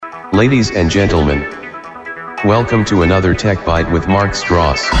Ladies and gentlemen, welcome to another Tech Bite with Mark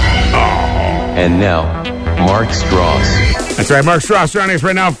Strauss. And now, Mark Strauss. That's right, Mark Strauss joining us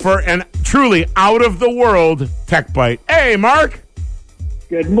right now for an truly out-of-the-world Tech Bite. Hey, Mark.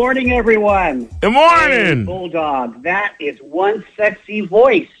 Good morning, everyone. Good morning. Hey, Bulldog, that is one sexy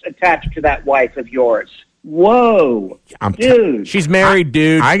voice attached to that wife of yours. Whoa, dude. She's married,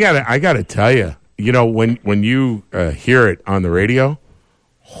 dude. I gotta tell you, you know, when you hear it on the radio,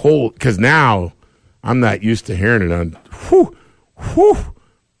 because now I'm not used to hearing it on.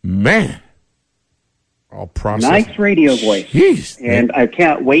 Man. All processed. Nice radio voice. Jeez. And I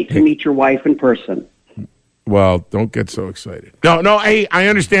can't wait to meet your wife in person. Well, don't get so excited. No, hey, I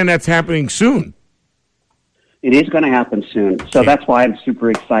understand that's happening soon. It is going to happen soon. So that's why I'm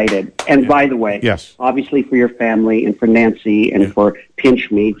super excited. And by the way, yes, obviously for your family and for Nancy and for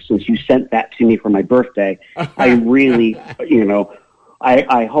Pinch Me, since you sent that to me for my birthday, I really,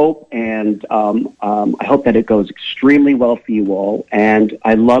 I hope and I hope that it goes extremely well for you all. And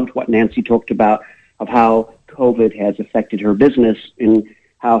I loved what Nancy talked about of how COVID has affected her business and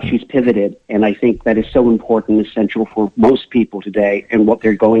how she's pivoted. And I think that is so important and essential for most people today and what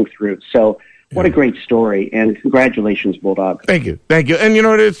they're going through. So what a great story. And congratulations, Bulldog. Thank you. And you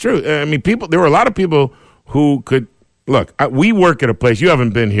know what? It's true. I mean, there were a lot of people who could, look, we work at a place, you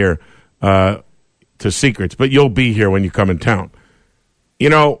haven't been here to Secrets, but you'll be here when you come in town. You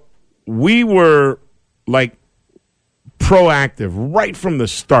know, we were like proactive right from the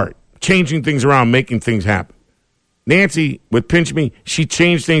start, changing things around, making things happen. Nancy, with Pinch Me, she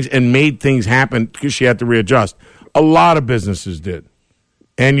changed things and made things happen because she had to readjust. A lot of businesses did.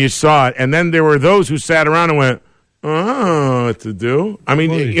 And you saw it. And then there were those who sat around and went, oh, what to do? I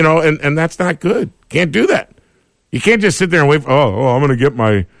mean, you know, and that's not good. Can't do that. You can't just sit there and wait for, I'm going to get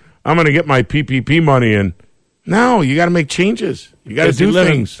my PPP money. And no, you got to make changes. You got to do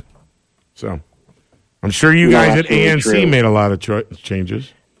things. So I'm sure you guys at ANC made a lot of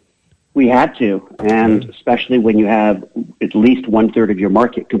changes. We had to, and especially when you have at least 1/3 of your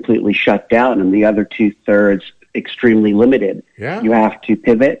market completely shut down and the other 2/3 extremely limited. Yeah. You have to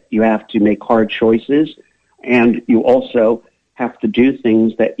pivot, you have to make hard choices, and you also have to do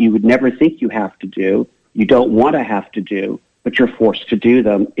things that you would never think you have to do, you don't want to have to do, but you're forced to do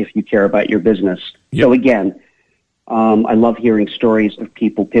them if you care about your business. Yep. So again, I love hearing stories of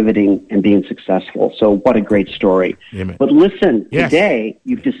people pivoting and being successful. So what a great story. Amen. But listen, today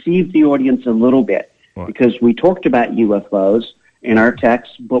you've deceived the audience a little bit because we talked about UFOs in our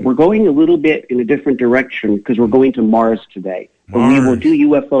text, but we're going a little bit in a different direction because we're going to Mars today. But we will do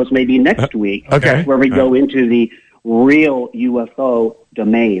UFOs maybe next week where we go into the real UFO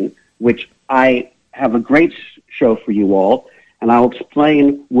domain, which I have a great show for you all, and I'll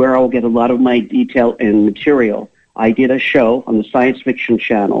explain where I'll get a lot of my detail and material. I did a show on the Science Fiction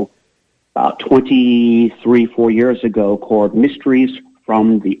Channel about 4 years ago called Mysteries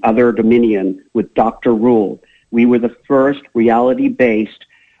from the Other Dominion with Dr. Rule. We were the first reality-based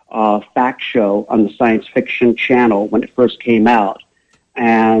fact show on the Science Fiction Channel when it first came out.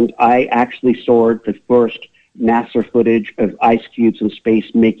 And I actually saw the first NASA footage of ice cubes in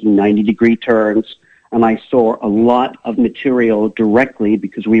space making 90-degree turns. And I saw a lot of material directly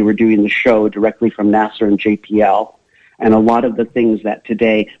because we were doing the show directly from NASA and JPL. And a lot of the things that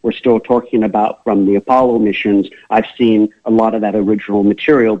today we're still talking about from the Apollo missions, I've seen a lot of that original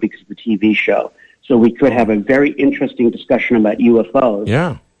material because of the TV show. So we could have a very interesting discussion about UFOs.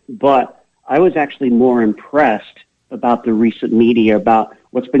 Yeah. But I was actually more impressed about the recent media, about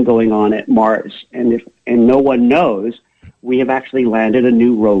what's been going on at Mars. And no one knows, we have actually landed a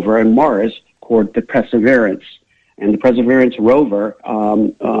new rover on Mars called the Perseverance. And the Perseverance rover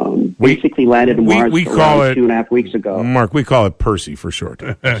basically landed on Mars around 2.5 weeks ago. Mark, we call it Percy for short.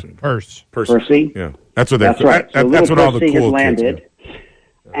 Percy? Yeah. That's what that's right. That's what all the Percy cool has landed. Kids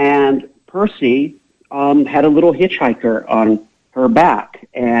do. And Percy had a little hitchhiker on her back.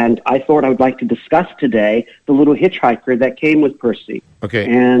 And I thought I would like to discuss today the little hitchhiker that came with Percy. Okay.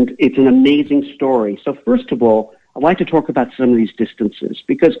 And it's an amazing story. So first of all, I'd like to talk about some of these distances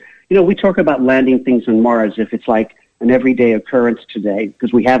because, you know, we talk about landing things on Mars if it's like an everyday occurrence today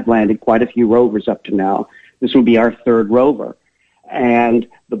because we have landed quite a few rovers up to now. This will be our third rover. And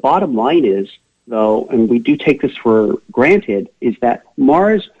the bottom line is, though, and we do take this for granted, is that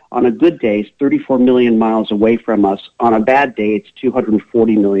Mars on a good day is 34 million miles away from us. On a bad day, it's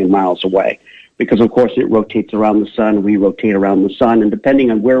 240 million miles away because, of course, it rotates around the sun. We rotate around the sun. And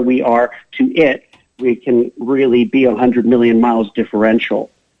depending on where we are to it, we can really be 100 million miles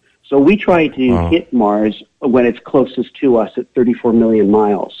differential. So we try to hit Mars when it's closest to us at 34 million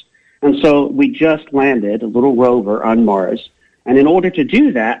miles. And so we just landed a little rover on Mars, And in order to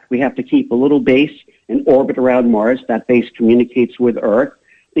do that, we have to keep a little base in orbit around Mars. That base communicates with Earth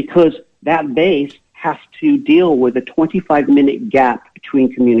because that base has to deal with a 25-minute gap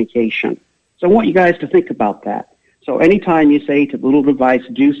between communication. So I want you guys to think about that. So anytime you say to the little device,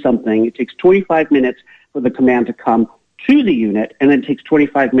 do something, it takes 25 minutes for the command to come to the unit, and then it takes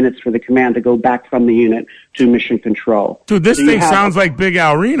 25 minutes for the command to go back from the unit to mission control. Dude, this thing sounds like Big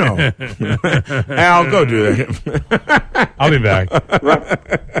Al Reno. Al, go do that. I'll be back.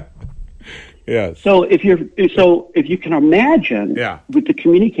 Right. Yes. So if you can imagine, with the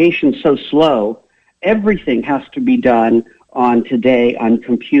communication so slow, everything has to be done on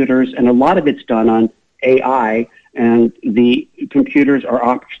computers, and a lot of it's done on AI, and the computers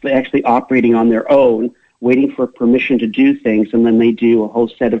are actually operating on their own, waiting for permission to do things, and then they do a whole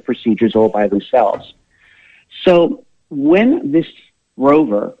set of procedures all by themselves. So when this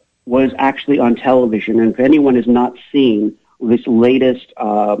rover was actually on television, and if anyone has not seen this latest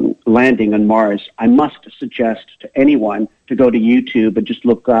landing on Mars, I must suggest to anyone to go to YouTube and just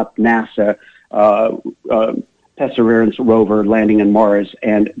look up NASA Perseverance rover landing on Mars,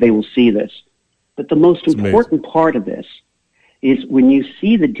 and they will see this. But the most important part of this is when you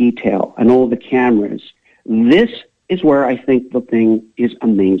see the detail and all the cameras, this is where I think the thing is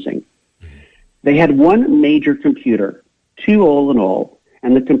amazing. They had one major computer, two all in all,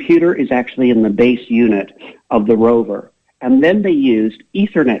 and the computer is actually in the base unit of the rover. And then they used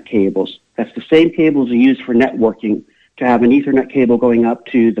Ethernet cables. That's the same cables you use for networking, to have an Ethernet cable going up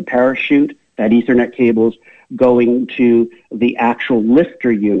to the parachute, that Ethernet cable's going to the actual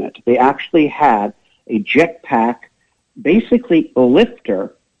lifter unit. They actually had a jetpack, basically a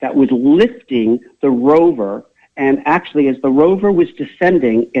lifter, that was lifting the rover, and actually as the rover was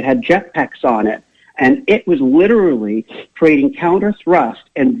descending, it had jetpacks on it, and it was literally creating counter thrust,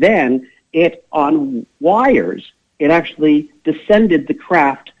 and then it, on wires, it actually descended the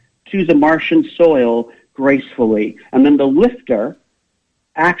craft to the Martian soil gracefully. And then the lifter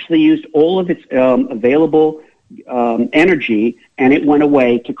actually used all of its available energy, and it went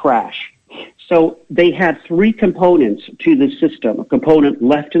away to crash. So they had three components to the system: a component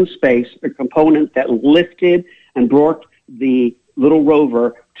left in space, a component that lifted and brought the little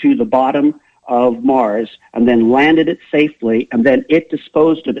rover to the bottom of Mars, and then landed it safely, and then it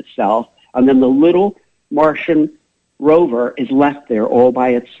disposed of itself, and then the little Martian rover is left there all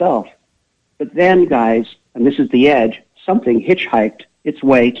by itself. But then, guys, and this is the edge, something hitchhiked its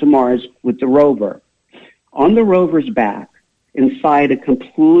way to Mars with the rover. On the rover's back, inside a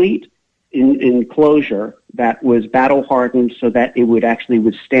complete enclosure that was battle-hardened so that it would actually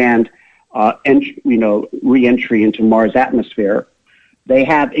withstand re-entry into Mars' atmosphere, they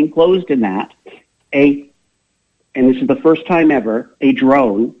have enclosed in that and this is the first time ever, a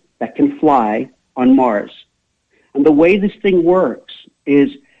drone that can fly on Mars. And the way this thing works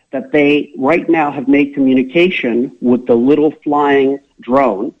is that they right now have made communication with the little flying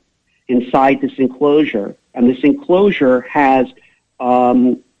drone inside this enclosure, and this enclosure has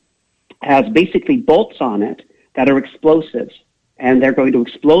basically bolts on it that are explosives, and they're going to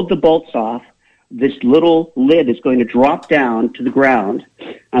explode the bolts off. This little lid is going to drop down to the ground,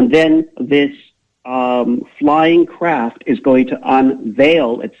 and then this flying craft is going to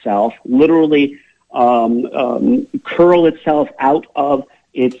unveil itself, literally curl itself out of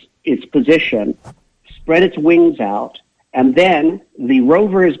its position, spread its wings out, and then the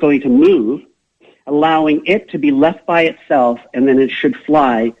rover is going to move, allowing it to be left by itself, and then it should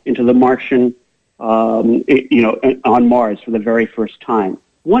fly into the Martian, on Mars for the very first time.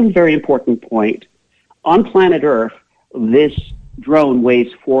 One very important point: on planet Earth, this drone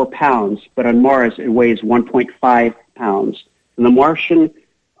weighs 4 pounds, but on Mars it weighs 1.5 pounds. And the Martian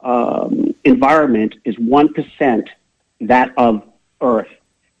environment is 1% that of Earth.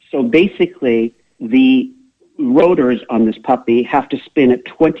 So basically, the rotors on this puppy have to spin at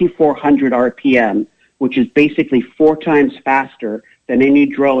 2,400 RPM, which is basically 4 times faster than any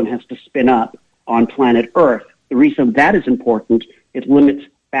drone has to spin up on planet Earth. The reason that is important, it limits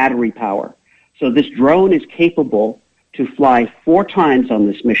battery power. So this drone is capable to fly 4 times on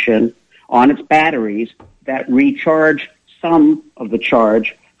this mission on its batteries that recharge some of the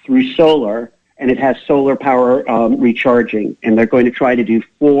charge through solar, and it has solar power recharging. And they're going to try to do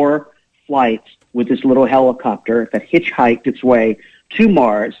 4 flights with this little helicopter that hitchhiked its way to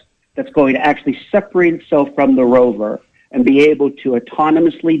Mars, that's going to actually separate itself from the rover and be able to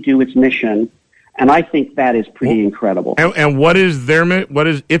autonomously do its mission. And I think that is pretty incredible. And what is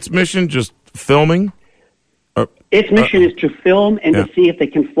its mission? Just filming? Its mission is to film and to see if they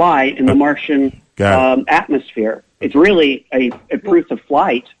can fly in the Martian atmosphere. It's really a proof of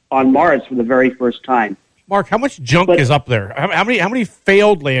flight on Mars for the very first time. Mark, how much junk is up there? How many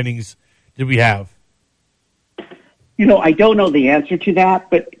failed landings did we have? I don't know the answer to that,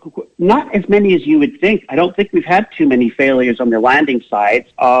 but not as many as you would think. I don't think we've had too many failures on the landing sites.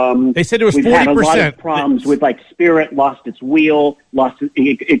 They said it was 40%. We've had a lot of problems with, like, Spirit lost its wheel,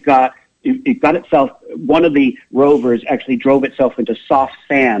 it got itself. One of the rovers actually drove itself into soft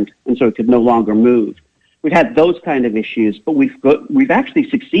sand, and so it could no longer move. We've had those kind of issues, but we've actually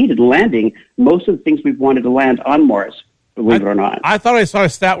succeeded in landing most of the things we've wanted to land on Mars, believe it or not. I thought I saw a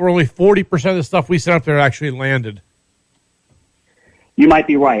stat where only 40% of the stuff we sent up there actually landed. You might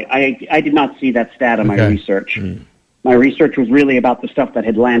be right. I did not see that stat in my research. My research was really about the stuff that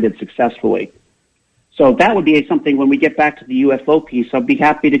had landed successfully. So that would be something when we get back to the UFO piece, I'll be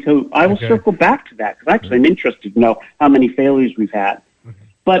happy to go. I will circle back to that because actually I'm interested to know how many failures we've had.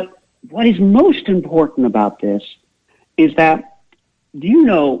 But what is most important about this is that, do you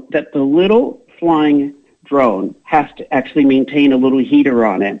know that the little flying drone has to actually maintain a little heater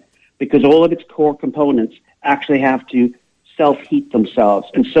on it because all of its core components actually have to self-heat themselves,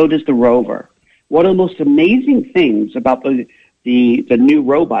 and so does the rover. One of the most amazing things about the new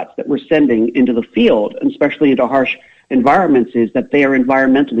robots that we're sending into the field, and especially into harsh environments, is that they are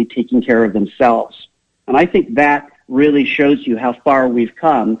environmentally taking care of themselves. And I think that really shows you how far we've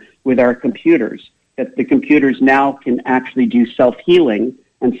come with our computers, that the computers now can actually do self-healing,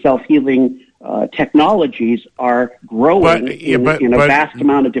 and self-healing technologies are growing in a vast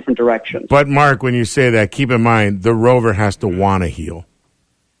amount of different directions. But, Mark, when you say that, keep in mind, the rover has to want to heal.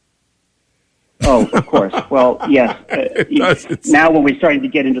 Oh, of course. Well, yes. Now when we're starting to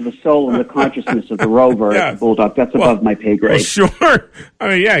get into the soul and the consciousness of the rover, Bulldog, that's above my pay grade. Well, sure. I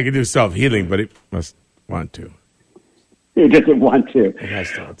mean, yeah, it can do self-healing, but it must want to. It doesn't want to.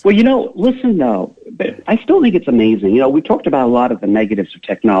 Well, listen, though, but I still think it's amazing. We talked about a lot of the negatives of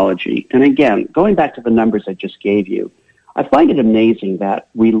technology. And again, going back to the numbers I just gave you, I find it amazing that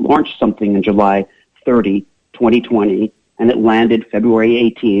we launched something on July 30, 2020, and it landed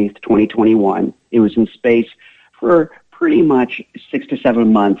February 18th, 2021. It was in space for pretty much 6 to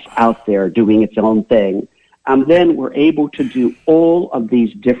 7 months out there doing its own thing. And then we're able to do all of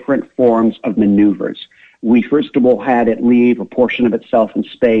these different forms of maneuvers. We, first of all, had it leave a portion of itself in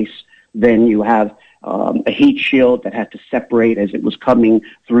space. Then you have a heat shield that had to separate as it was coming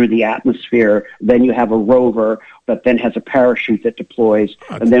through the atmosphere. Then you have a rover that then has a parachute that deploys.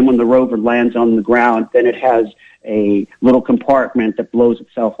 And then when the rover lands on the ground, then it has a little compartment that blows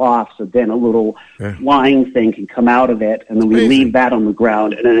itself off. So then a little flying thing can come out of it. And then we leave that on the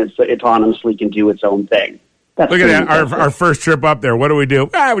ground, and then it autonomously can do its own thing. Look at that. Our first trip up there. What do? We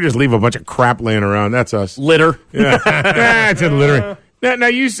just leave a bunch of crap laying around. That's us. Litter. Yeah. That's it, littering. Now,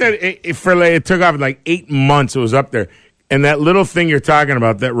 you said it took off in like 8 months. It was up there. And that little thing you're talking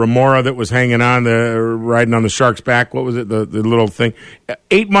about, that remora that was hanging on, riding on the shark's back, what was it, the little thing?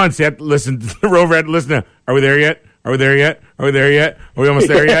 8 months, the rover had to listen to, are we there yet? Are we there yet? Are we there yet? Are we almost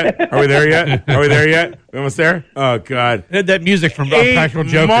there yet? Are we there yet? Are we there yet? We almost there? Oh, God. That music from Practical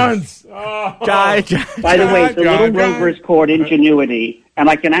Jokers. 8 months. Oh. By the way, the little rover is called Ingenuity, and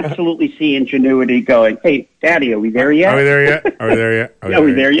I can absolutely see Ingenuity going, hey, Daddy, are we there yet? Are we there yet? Are we there yet? Are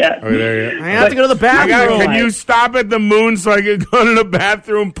we there yet? Are we there yet? I have to go to the bathroom. Can you stop at the moon so I can go to the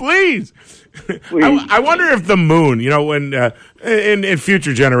bathroom, please? I wonder if the moon, when in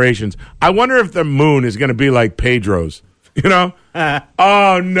future generations, I wonder if the moon is going to be like Pedro's.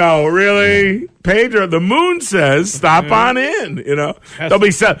 Oh no, really? Pedro, the moon says stop on in. They'll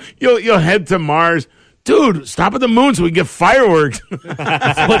be you'll head to Mars, dude. Stop at the moon so we can get fireworks.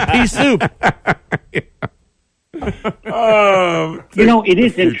 Split pea soup. It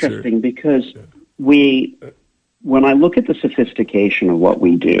is interesting because when I look at the sophistication of what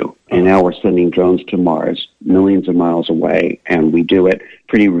we do, and now we're sending drones to Mars, millions of miles away, and we do it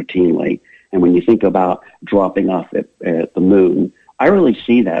pretty routinely. And when you think about dropping off at the moon, I really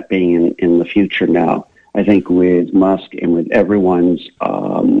see that being in the future now. I think with Musk and with everyone's,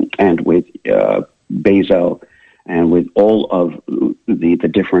 and with Bezos, and with all of the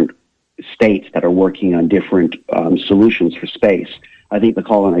different states that are working on different solutions for space, I think the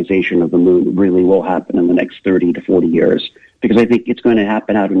colonization of the moon really will happen in the next 30 to 40 years, because I think it's going to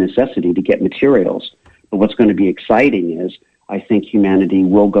happen out of necessity to get materials. But what's going to be exciting is I think humanity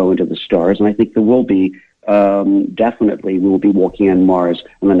will go into the stars, and I think there will be, definitely, we will be walking on Mars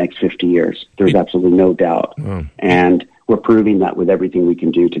in the next 50 years. There's absolutely no doubt. And we're proving that with everything we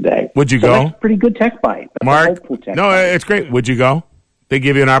can do today. Would you go? That's a pretty good tech bite. That's Mark? Tech no, bite. It's great. Would you go? They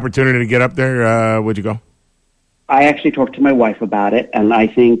give you an opportunity to get up there. Would you go? I actually talked to my wife about it, and I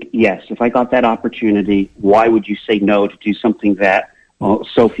think, yes, if I got that opportunity, why would you say no to do something that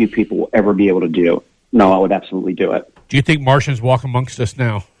so few people will ever be able to do? no, I would absolutely do it. Do you think Martians walk amongst us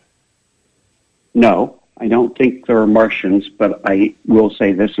now? No, I don't think there are Martians, but I will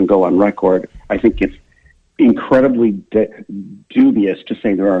say this and go on record. I think it's incredibly dubious to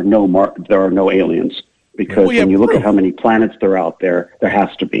say there are no aliens, because when you look at how many planets there are out there, there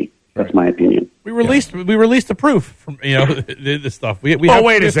has to be. That's my opinion. We released the proof from the stuff. We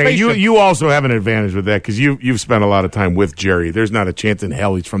wait a second. You also have an advantage with that because you've spent a lot of time with Jerry. There's not a chance in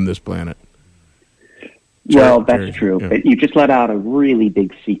hell he's from this planet. Well, that's true. Yeah. But you just let out a really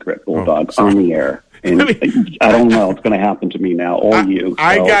big secret, Bulldog, on the air. And I don't know what's going to happen to me now, or you. So.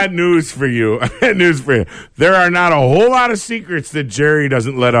 I got news for you. There are not a whole lot of secrets that Jerry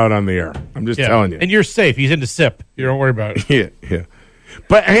doesn't let out on the air. I'm just telling you. And you're safe. He's into SIP. You don't worry about it. Yeah.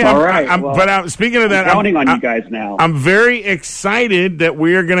 But hey, speaking of that, I'm counting on you guys now. I'm very excited that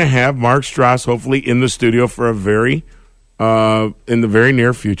we are going to have Mark Strauss hopefully in the studio for in the very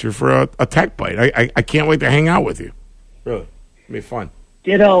near future for a tech bite. I can't wait to hang out with you. Really, it'll be fun.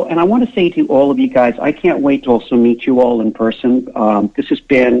 Ditto, and I want to say to all of you guys, I can't wait to also meet you all in person. This is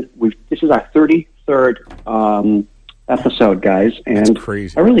our 33rd episode, guys, and that's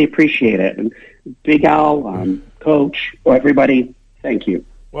crazy. I really appreciate it. And Big Al, Coach, everybody, thank you.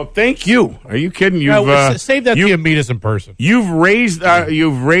 Well, thank you. Are you kidding? Save that to you meet us in person. You've raised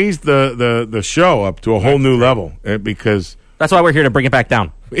the show up to a whole new level because that's why we're here to bring it back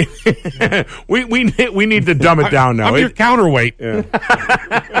down. we need to dumb it down now. I'm your counterweight. Yeah.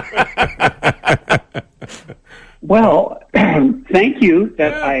 Well, thank you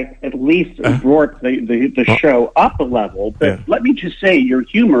that I at least brought the show up a level. But let me just say, your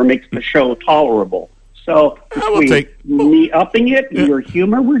humor makes the show tolerable. So between me upping it and your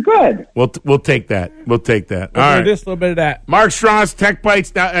humor, we're good. We'll take that. We'll take that. All right. This, a little bit of that. Mark Strauss, Tech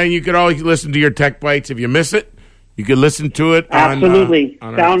Bites. Now, and you could always listen to your Tech Bites if you miss it. You can listen to it absolutely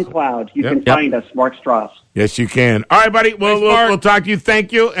on SoundCloud. You can find us, Mark Strauss. Yes, you can. All right, buddy. We'll talk to you.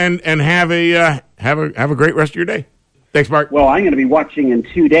 Thank you, and have a great rest of your day. Thanks, Mark. Well, I'm going to be watching in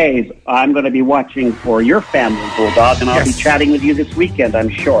 2 days. I'm going to be watching for your family, Bulldog, and I'll be chatting with you this weekend, I'm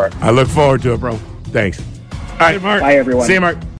sure. I look forward to it, bro. Thanks. All right, Mark. Bye, everyone. See you, Mark.